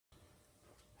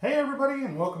Hey everybody,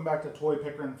 and welcome back to Toy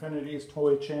Picker Infinity's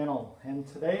Toy Channel. And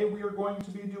today we are going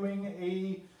to be doing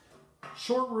a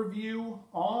short review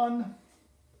on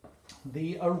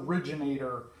the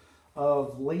originator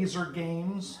of laser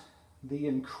games, the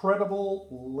incredible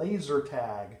Lazer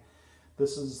Tag.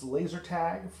 This is Lazer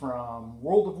Tag from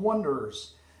World of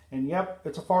Wonders. And yep,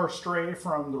 it's a far stray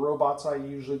from the robots I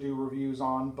usually do reviews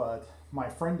on, but my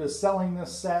friend is selling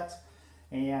this set,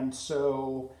 and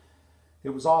so it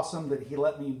was awesome that he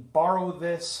let me borrow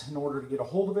this in order to get a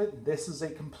hold of it. This is a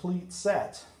complete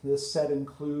set. This set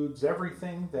includes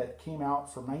everything that came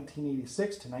out from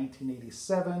 1986 to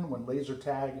 1987 when Lazer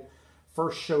Tag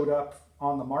first showed up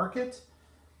on the market.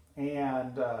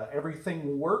 And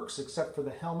everything works except for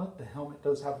the helmet. The helmet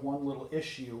does have one little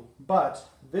issue. But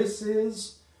this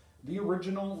is the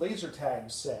original Lazer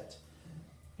Tag set.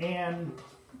 And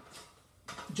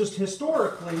just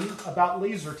historically about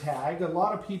Lazer Tag, a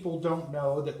lot of people don't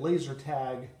know that Lazer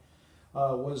Tag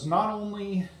was not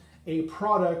only a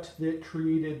product that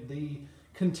created the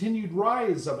continued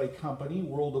rise of a company,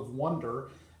 World of Wonder,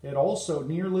 it also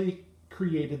nearly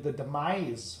created the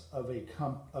demise of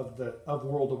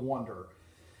World of Wonder.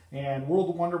 And World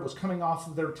of Wonder was coming off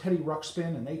of their Teddy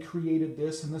Ruxpin, and they created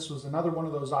this, and this was another one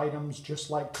of those items just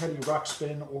like Teddy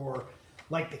Ruxpin or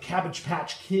like the Cabbage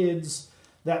Patch Kids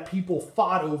that people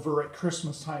fought over at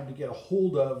Christmas time to get a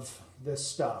hold of this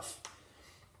stuff.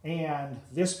 And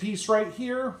this piece right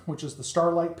here, which is the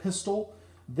Starlight pistol,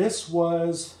 this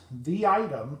was the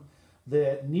item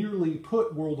that nearly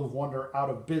put World of Wonder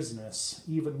out of business,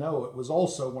 even though it was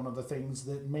also one of the things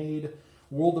that made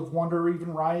World of Wonder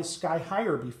even rise sky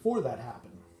higher before that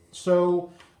happened.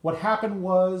 So what happened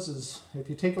was, if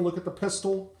you take a look at the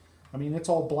pistol, I mean, it's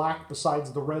all black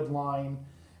besides the red line.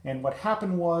 And what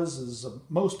happened was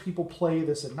most people play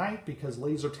this at night because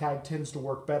Lazer Tag tends to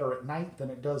work better at night than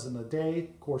it does in the day.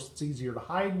 Of course, it's easier to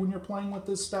hide when you're playing with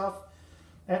this stuff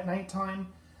at nighttime.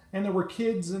 And there were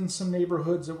kids in some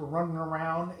neighborhoods that were running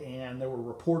around, and there were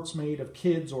reports made of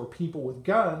kids or people with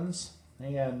guns.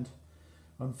 And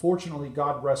unfortunately,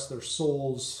 God rest their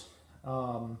souls,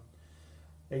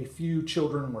 a few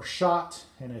children were shot,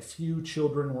 and a few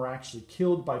children were actually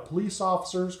killed by police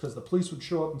officers because the police would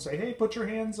show up and say, hey, put your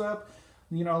hands up,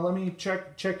 you know, let me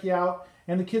check you out.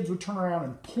 And the kids would turn around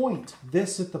and point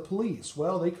this at the police.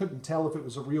 Well, they couldn't tell if it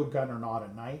was a real gun or not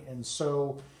at night, and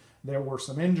so there were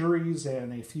some injuries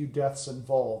and a few deaths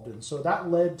involved. And so that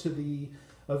led to the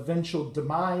eventual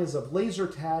demise of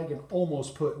Lazer Tag and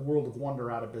almost put World of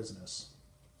Wonder out of business.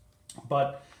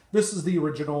 But this is the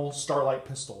original Starlight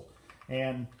pistol.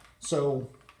 And so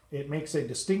it makes a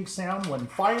distinct sound when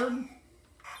fired.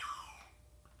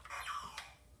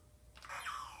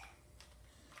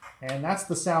 And that's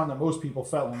the sound that most people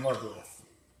fell in love with.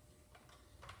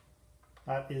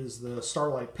 That is the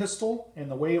Starlight pistol.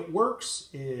 And the way it works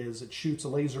is it shoots a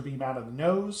laser beam out of the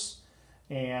nose.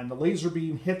 And the laser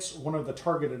beam hits one of the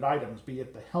targeted items, be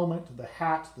it the helmet, the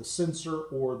hat, the sensor,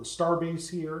 or the star base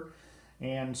here.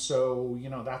 And so,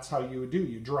 you know, that's how you would do.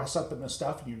 You dress up in this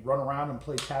stuff and you'd run around and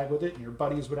play tag with it, and your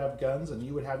buddies would have guns and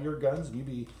you would have your guns, and you'd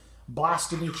be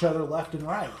blasting each other left and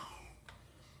right.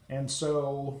 And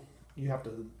so you have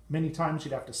to, many times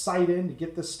you'd have to sight in to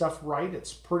get this stuff right.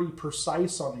 It's pretty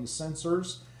precise on these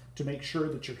sensors to make sure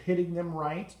that you're hitting them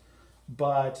right,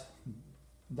 but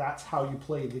that's how you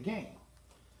play the game.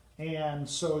 And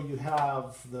so you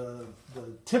have the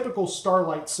typical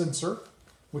Starlight sensor,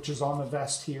 which is on the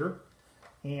vest here.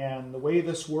 And the way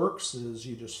this works is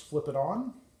you just flip it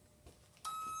on,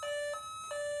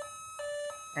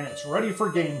 and it's ready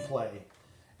for gameplay.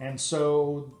 And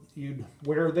so you'd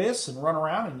wear this and run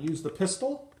around and use the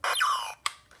pistol.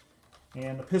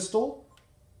 And the pistol,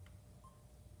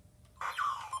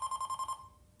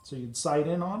 so you'd sight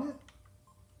in on it.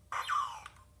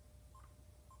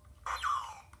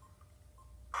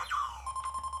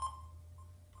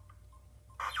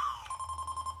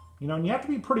 You know, and you have to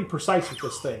be pretty precise with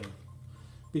this thing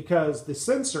because these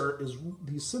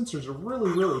sensors are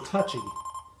really, really touchy.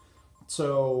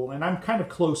 So, and I'm kind of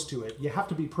close to it. You have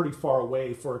to be pretty far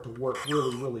away for it to work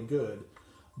really, really good.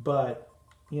 But,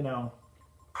 you know,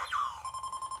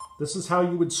 this is how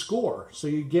you would score. So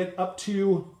you get up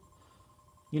to,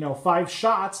 you know, 5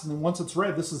 shots, and then once it's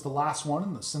red, this is the last one,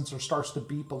 and the sensor starts to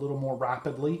beep a little more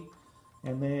rapidly.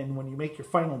 And then when you make your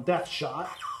final death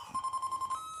shot,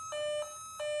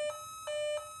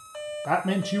 that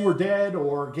meant you were dead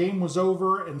or game was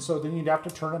over, and so then you'd have to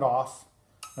turn it off,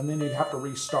 and then you'd have to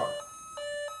restart.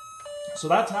 So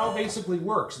that's how it basically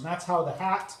works, and that's how the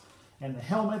hat and the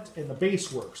helmet and the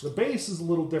base works. The base is a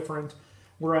little different,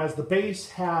 whereas the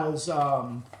base has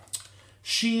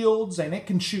shields, and it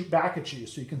can shoot back at you.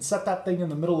 So you can set that thing in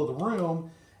the middle of the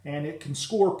room and it can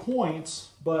score points,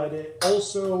 but it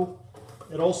also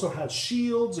has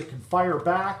shields. It can fire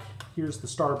back. Here's the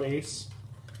star base.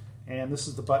 And this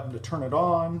is the button to turn it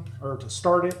on, or to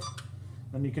start it.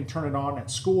 Then you can turn it on,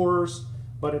 it scores.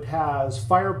 But it has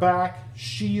fire back,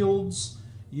 shields.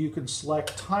 You can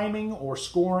select timing or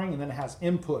scoring, and then it has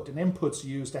input. And input's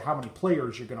used to how many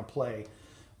players you're going to play.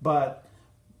 But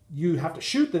you have to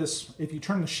shoot this, if you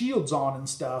turn the shields on and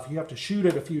stuff, you have to shoot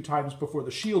it a few times before the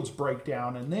shields break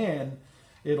down, and then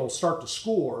it'll start to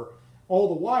score. All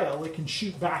the while, it can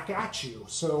shoot back at you.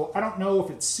 So I don't know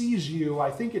if it sees you.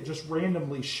 I think it just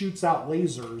randomly shoots out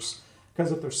lasers,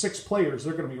 because if there's 6 players,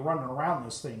 they're going to be running around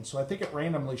this thing. So I think it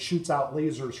randomly shoots out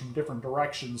lasers from different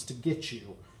directions to get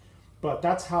you. But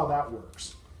that's how that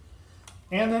works.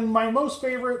 And then my most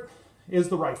favorite is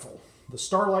the rifle. The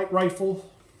Starlight rifle.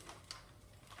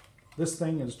 This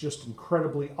thing is just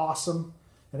incredibly awesome.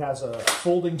 It has a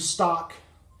folding stock.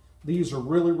 These are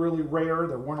really, really rare.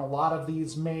 There weren't a lot of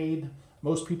these made.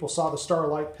 Most people saw the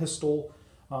Starlight pistol.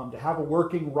 To have a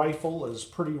working rifle is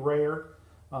pretty rare,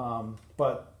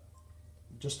 but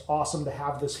just awesome to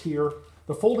have this here.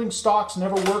 The folding stocks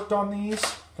never worked on these.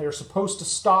 They're supposed to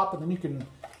stop, and then you can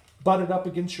butt it up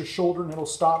against your shoulder and it'll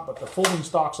stop, but the folding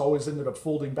stocks always ended up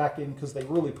folding back in because they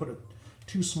really put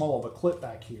too small of a clip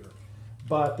back here.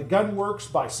 But the gun works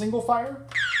by single fire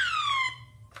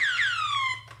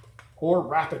or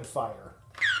rapid fire.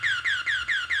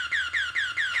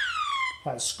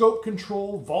 Has scope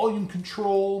control, volume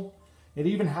control. It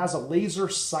even has a laser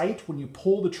sight. When you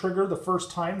pull the trigger the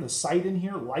first time, the sight in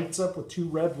here lights up with 2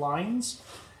 red lines.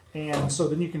 And so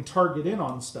then you can target in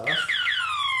on stuff.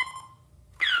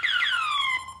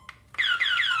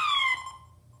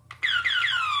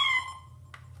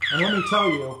 And let me tell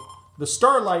you, the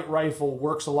Starlight rifle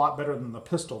works a lot better than the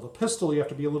pistol. The pistol you have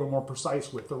to be a little more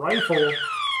precise with. The rifle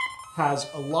has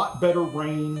a lot better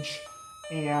range,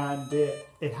 and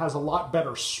it has a lot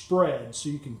better spread, so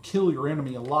you can kill your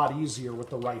enemy a lot easier with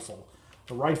the rifle.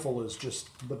 The rifle is just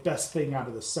the best thing out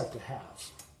of the set to have.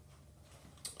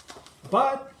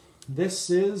 But this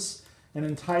is an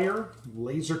entire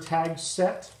laser tag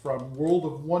set from World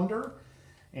of Wonder,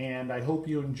 and I hope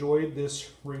you enjoyed this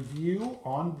review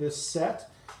on this set.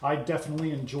 I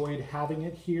definitely enjoyed having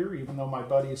it here, even though my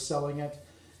buddy is selling it.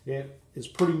 It is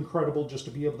pretty incredible just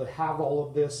to be able to have all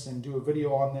of this and do a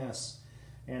video on this.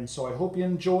 And so I hope you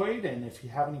enjoyed, and if you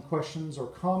have any questions or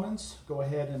comments, go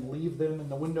ahead and leave them in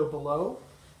the window below.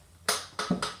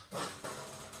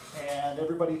 And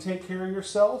everybody take care of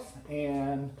yourself,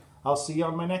 and I'll see you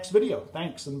on my next video.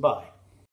 Thanks, and bye.